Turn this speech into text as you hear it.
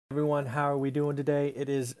everyone. How are we doing today? It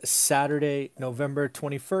is Saturday, November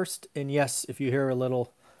 21st. And yes, if you hear a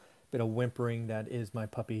little bit of whimpering, that is my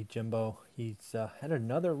puppy, Jimbo. He's had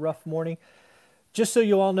another rough morning. Just so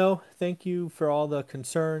you all know, thank you for all the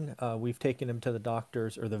concern. We've taken him to the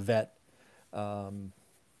doctors or the vet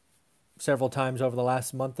several times over the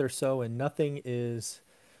last month or so, and nothing is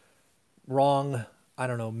wrong. I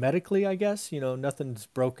don't know, medically, I guess. Nothing's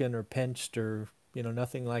broken or pinched or,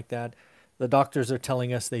 nothing like that. The doctors are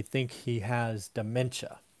telling us they think he has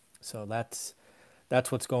dementia. So that's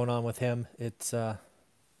what's going on with him. It's kind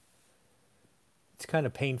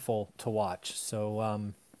of painful to watch.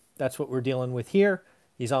 So that's what we're dealing with here.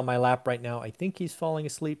 He's on my lap right now. I think he's falling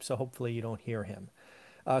asleep, so hopefully you don't hear him.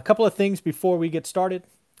 A couple of things before we get started.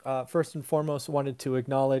 First and foremost, wanted to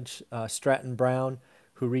acknowledge Stratton Brown,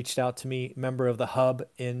 who reached out to me, member of the Hub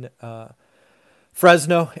in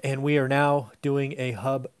Fresno, and we are now doing a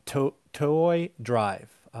Hub toy drive.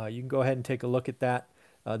 You can go ahead and take a look at that.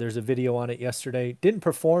 There's a video on it yesterday. Didn't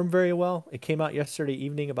perform very well. It came out yesterday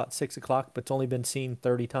evening about 6 o'clock, but it's only been seen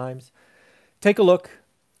 30 times. Take a look.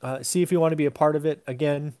 See if you want to be a part of it.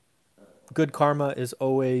 Again, good karma is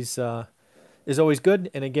always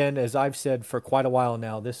good. And again, as I've said for quite a while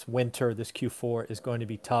now, this winter, this Q4 is going to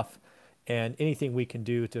be tough. And anything we can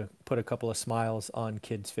do to put a couple of smiles on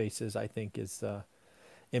kids' faces, I think is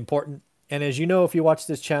important. And as you know, if you watch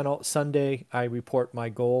this channel, Sunday I report my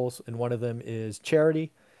goals, and one of them is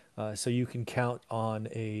charity. So you can count on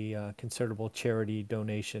a considerable charity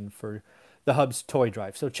donation for the Hub's toy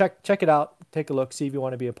drive. So check it out, take a look, see if you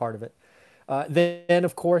want to be a part of it. Then,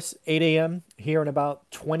 of course, 8 a.m. here in about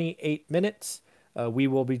 28 minutes, we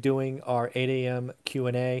will be doing our 8 a.m.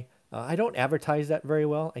 Q&A. I don't advertise that very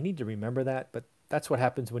well. I need to remember that, but that's what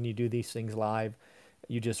happens when you do these things live.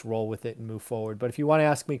 You just roll with it and move forward. But if you want to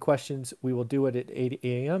ask me questions, we will do it at 8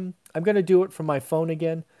 a.m. I'm going to do it from my phone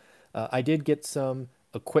again. I did get some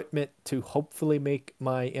equipment to hopefully make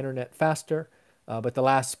my internet faster, but the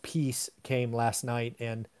last piece came last night,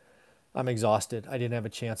 and I'm exhausted. I didn't have a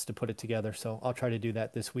chance to put it together, so I'll try to do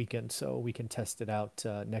that this weekend so we can test it out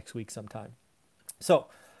next week sometime. So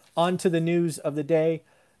on to the news of the day.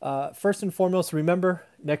 First and foremost, remember,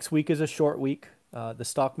 next week is a short week. The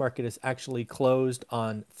stock market is actually closed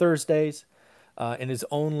on Thursdays and is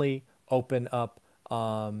only open up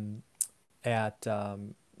until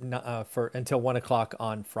 1 o'clock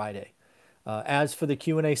on Friday. As for the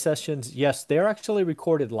Q&A sessions, yes, they're actually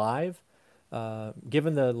recorded live.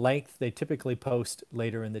 Given the length, they typically post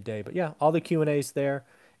later in the day. But yeah, all the Q&A's there.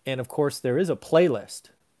 And of course, there is a playlist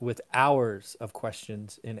with hours of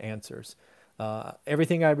questions and answers.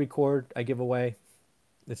 Everything I record, I give away.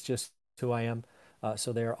 It's just who I am.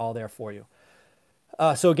 So they're all there for you.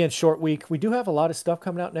 So again, short week. We do have a lot of stuff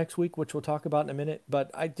coming out next week, which we'll talk about in a minute.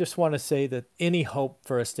 But I just want to say that any hope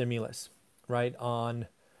for a stimulus, right? On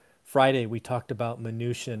Friday, we talked about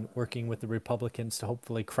Mnuchin working with the Republicans to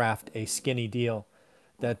hopefully craft a skinny deal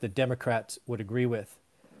that the Democrats would agree with.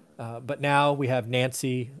 But now we have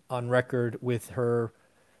Nancy on record with her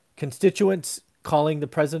constituents calling the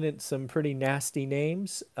president some pretty nasty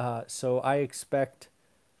names. So I expect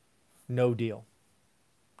no deal.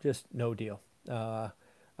 Just no deal. I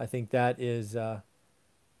think that is a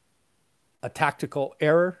tactical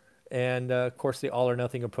error. And of course, the all or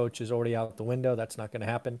nothing approach is already out the window. That's not going to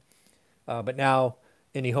happen. But now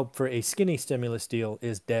any hope for a skinny stimulus deal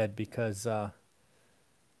is dead because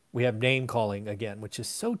we have name calling again, which is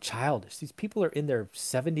so childish. These people are in their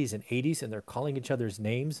 70s and 80s and they're calling each other's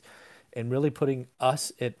names and really putting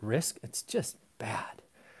us at risk. It's just bad.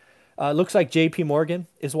 Looks like JP Morgan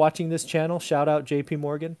is watching this channel. Shout out JP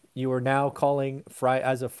Morgan. You are now calling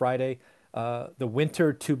as of Friday the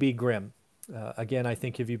winter to be grim. Again, I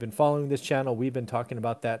think if you've been following this channel, we've been talking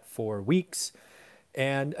about that for weeks.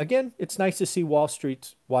 And again, it's nice to see Wall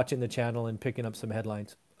Street watching the channel and picking up some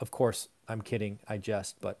headlines. Of course, I'm kidding. I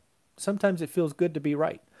jest, but sometimes it feels good to be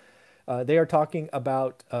right. They are talking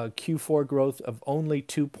about Q4 growth of only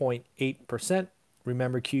 2.8%.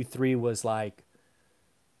 Remember, Q3 was like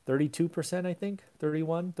 32%, I think,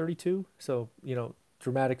 31, 32. So,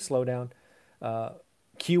 dramatic slowdown.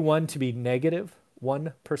 Q1 to be negative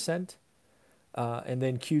 1%. And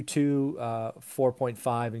then Q2,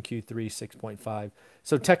 4.5 and Q3, 6.5.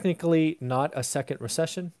 So technically not a second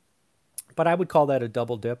recession, but I would call that a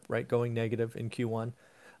double dip, right? Going negative in Q1.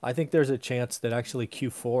 I think there's a chance that actually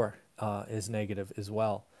Q4 is negative as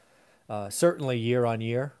well. Certainly year on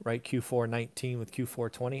year, right? Q4 19 with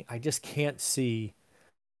Q4 20. I just can't see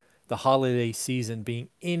the holiday season being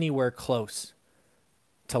anywhere close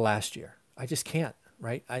to last year. I just can't,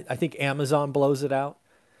 right? I think Amazon blows it out.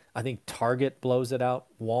 I think Target blows it out.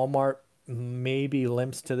 Walmart maybe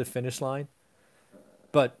limps to the finish line.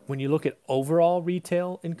 But when you look at overall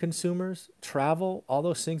retail and consumers, travel, all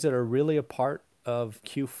those things that are really a part of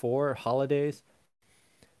Q4 holidays,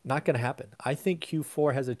 not going to happen. I think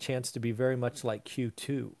Q4 has a chance to be very much like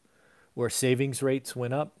Q2, where savings rates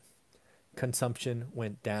went up, consumption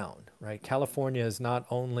went down, right? California is not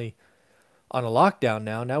only on a lockdown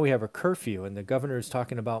now we have a curfew, and the governor is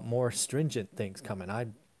talking about more stringent things coming.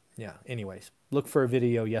 Yeah, anyways, look for a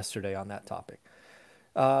video yesterday on that topic.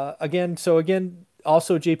 Again,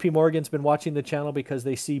 also JP Morgan's been watching the channel because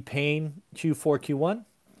they see pain Q4, Q1,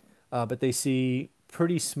 but they see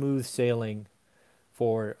pretty smooth sailing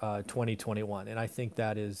for 2021, and I think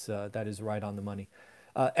that is right on the money.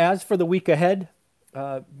 As for the week ahead,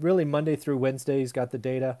 really Monday through Wednesday's got the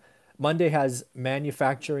data. Monday has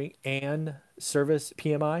manufacturing and service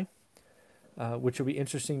PMI, which will be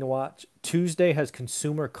interesting to watch. Tuesday has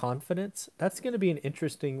consumer confidence. That's going to be an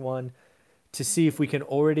interesting one to see if we can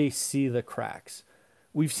already see the cracks.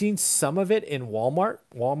 We've seen some of it in Walmart.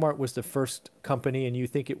 Walmart was the first company, and you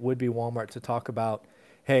think it would be Walmart, to talk about,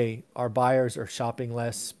 hey, our buyers are shopping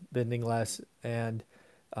less, spending less, and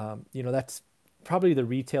that's probably the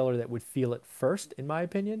retailer that would feel it first, in my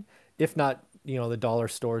opinion, if not the dollar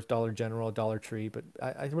stores, Dollar General, Dollar Tree. But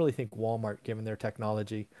I really think Walmart, given their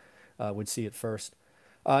technology, would see it first.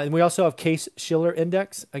 And we also have Case-Shiller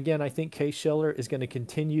Index. Again, I think Case-Shiller is going to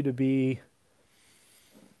continue to be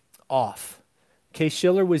off.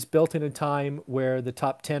 Case-Shiller was built in a time where the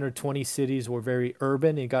top 10 or 20 cities were very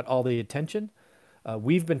urban and got all the attention.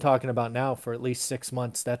 We've been talking about now for at least 6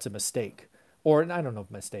 months that's a mistake. Or, I don't know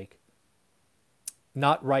if mistake.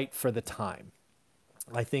 Not right for the time.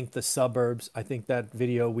 I think the suburbs, I think that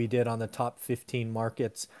video we did on the top 15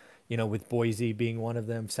 markets, with Boise being one of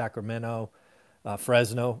them, Sacramento,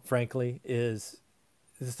 Fresno, frankly, is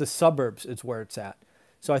the suburbs is where it's at.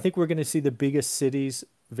 So I think we're going to see the biggest cities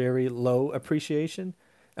very low appreciation.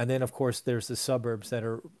 And then, of course, there's the suburbs that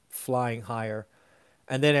are flying higher.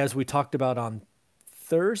 And then, as we talked about on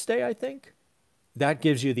Thursday, I think, that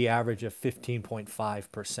gives you the average of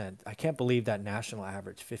 15.5%. I can't believe that national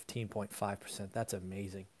average, 15.5%. That's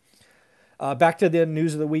amazing. Back to the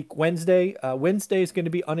news of the week, Wednesday. Wednesday is going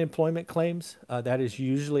to be unemployment claims. That is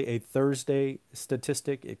usually a Thursday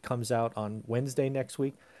statistic. It comes out on Wednesday next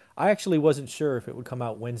week. I actually wasn't sure if it would come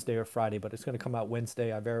out Wednesday or Friday, but it's going to come out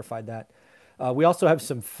Wednesday. I verified that. We also have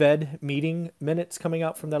some Fed meeting minutes coming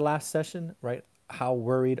out from their last session, right? How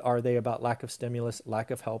worried are they about lack of stimulus,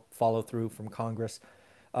 lack of help, follow through from Congress?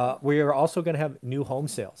 We are also going to have new home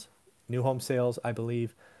sales. New home sales, I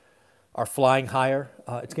believe, are flying higher.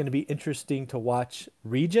 It's going to be interesting to watch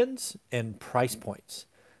regions and price points.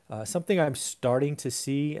 Something I'm starting to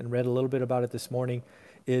see and read a little bit about it this morning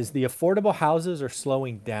is the affordable houses are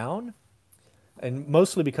slowing down, and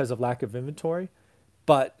mostly because of lack of inventory,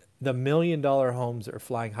 but the $1 million homes are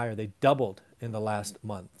flying higher. They doubled in the last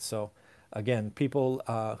month. So again, people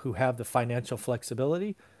who have the financial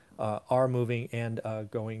flexibility are moving and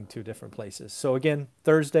going to different places. So again,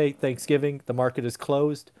 Thursday, Thanksgiving, the market is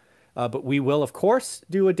closed, but we will, of course,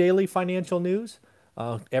 do a daily financial news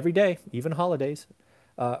every day, even holidays.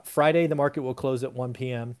 Friday, the market will close at 1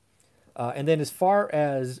 p.m. And then as far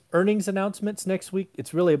as earnings announcements next week,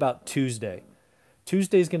 it's really about Tuesday.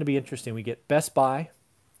 Tuesday is going to be interesting. We get Best Buy,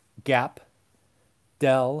 Gap,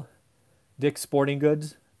 Dell, Dick's Sporting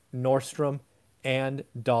Goods, Nordstrom, and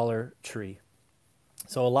Dollar Tree.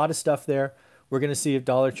 So a lot of stuff there. We're going to see if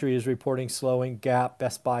Dollar Tree is reporting slowing, Gap,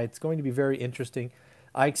 Best Buy. It's going to be very interesting.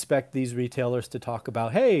 I expect these retailers to talk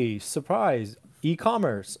about, hey, surprise,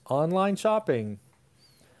 e-commerce, online shopping.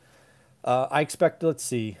 I expect, let's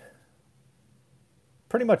see,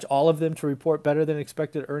 pretty much all of them to report better than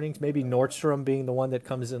expected earnings. Maybe Nordstrom being the one that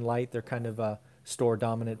comes in light. They're kind of store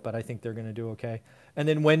dominant, but I think they're going to do okay. And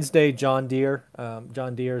then Wednesday, John Deere.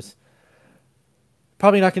 John Deere's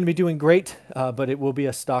probably not going to be doing great, but it will be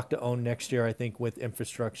a stock to own next year, I think, with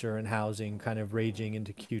infrastructure and housing kind of raging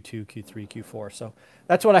into Q2, Q3, Q4. So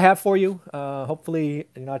that's what I have for you. Hopefully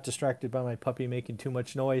you're not distracted by my puppy making too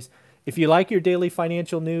much noise. If you like your daily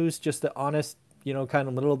financial news, just the honest, kind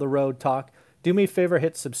of middle of the road talk, do me a favor,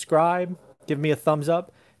 hit subscribe, give me a thumbs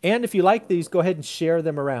up. And if you like these, go ahead and share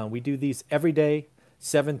them around. We do these every day,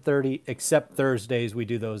 7:30, except Thursdays. We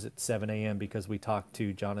do those at 7 a.m. because we talk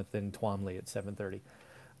to Jonathan Twomley at 7:30.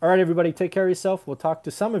 All right, everybody, take care of yourself. We'll talk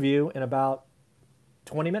to some of you in about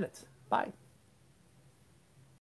 20 minutes. Bye.